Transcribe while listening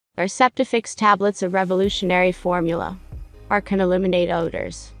Are Septifix tablets a revolutionary formula? Or can eliminate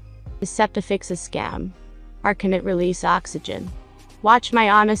odors? Is Septifix a scam? Or can it release oxygen? Watch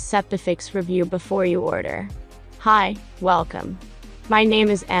my honest Septifix review before you order. Hi, welcome. My name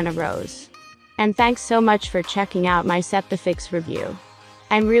is Anna Rose. And thanks so much for checking out my Septifix review.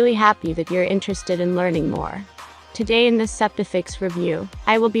 I'm really happy that you're interested in learning more. Today in this Septifix review,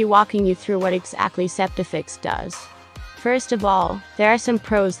 I will be walking you through what exactly Septifix does. First of all, there are some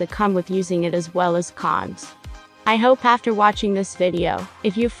pros that come with using it as well as cons. I hope after watching this video,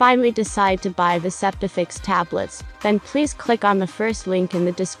 if you finally decide to buy the Septifix tablets, then please click on the first link in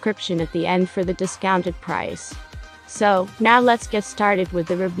the description at the end for the discounted price. So, now let's get started with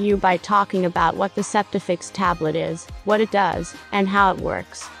the review by talking about what the Septifix tablet is, what it does, and how it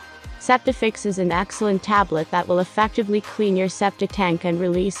works. Septifix is an excellent tablet that will effectively clean your septic tank and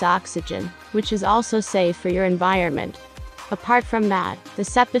release oxygen, which is also safe for your environment. Apart from that, the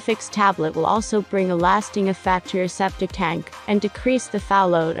Septifix tablet will also bring a lasting effect to your septic tank and decrease the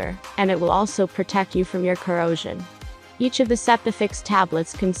foul odor, and it will also protect you from your corrosion. Each of the Septifix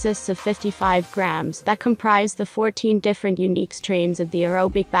tablets consists of 55 grams that comprise the 14 different unique strains of the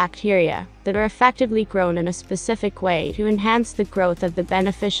aerobic bacteria that are effectively grown in a specific way to enhance the growth of the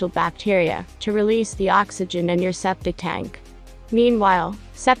beneficial bacteria to release the oxygen in your septic tank. Meanwhile,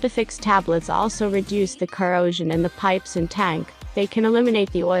 Septifix tablets also reduce the corrosion in the pipes and tank. They can eliminate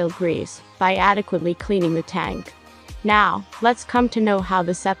the oil grease by adequately cleaning the tank. Now, let's come to know how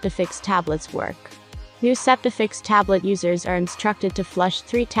the Septifix tablets work. New Septifix tablet users are instructed to flush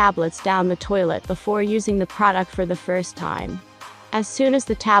 3 tablets down the toilet before using the product for the first time. As soon as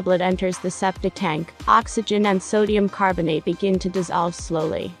the tablet enters the septic tank, oxygen and sodium carbonate begin to dissolve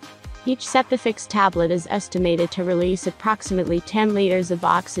slowly. Each Septifix tablet is estimated to release approximately 10 liters of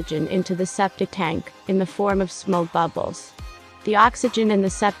oxygen into the septic tank, in the form of smoke bubbles. The oxygen in the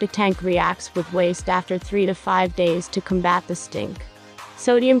septic tank reacts with waste after 3 to 5 days to combat the stink.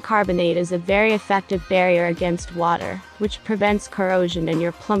 Sodium carbonate is a very effective barrier against water, which prevents corrosion in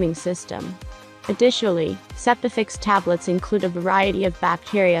your plumbing system. Additionally, Septifix tablets include a variety of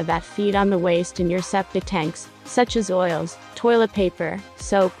bacteria that feed on the waste in your septic tanks, such as oils, toilet paper,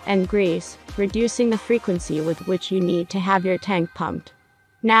 soap, and grease, reducing the frequency with which you need to have your tank pumped.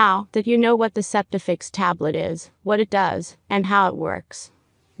 Now that you know what the Septifix tablet is, what it does, and how it works,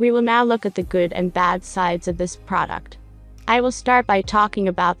 we will now look at the good and bad sides of this product. I will start by talking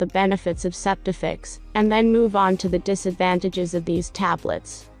about the benefits of Septifix, and then move on to the disadvantages of these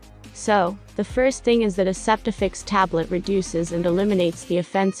tablets. So, the first thing is that a Septifix tablet reduces and eliminates the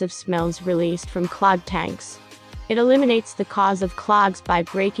offensive smells released from clogged tanks. It eliminates the cause of clogs by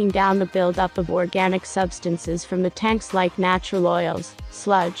breaking down the buildup of organic substances from the tanks like natural oils,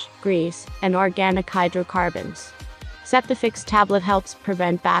 sludge, grease, and organic hydrocarbons. Septifix tablet helps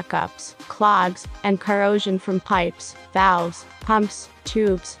prevent backups, clogs, and corrosion from pipes, valves, pumps,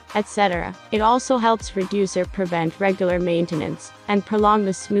 tubes, etc. It also helps reduce or prevent regular maintenance, and prolong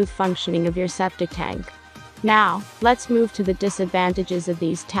the smooth functioning of your septic tank. Now, let's move to the disadvantages of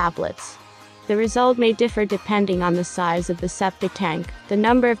these tablets. The result may differ depending on the size of the septic tank, the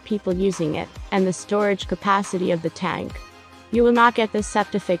number of people using it, and the storage capacity of the tank. You will not get this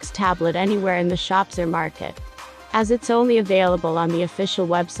Septifix tablet anywhere in the shops or market, as it's only available on the official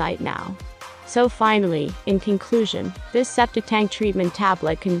website now. So finally, in conclusion, this septic tank treatment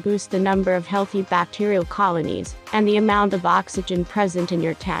tablet can boost the number of healthy bacterial colonies, and the amount of oxygen present in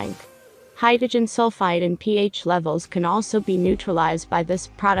your tank. Hydrogen sulfide and pH levels can also be neutralized by this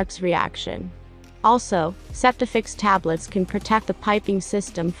product's reaction. Also, Septifix tablets can protect the piping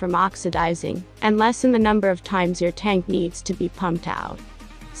system from oxidizing, and lessen the number of times your tank needs to be pumped out.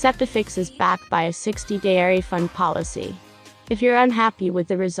 Septifix is backed by a 60-day refund policy. If you're unhappy with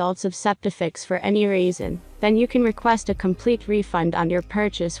the results of Septifix for any reason, then you can request a complete refund on your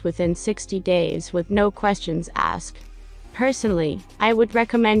purchase within 60 days with no questions asked. Personally, I would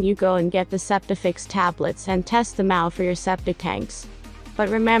recommend you go and get the Septifix tablets and test them out for your septic tanks. But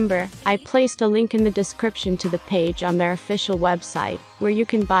remember, I placed a link in the description to the page on their official website, where you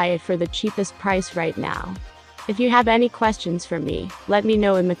can buy it for the cheapest price right now. If you have any questions for me, let me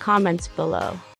know in the comments below.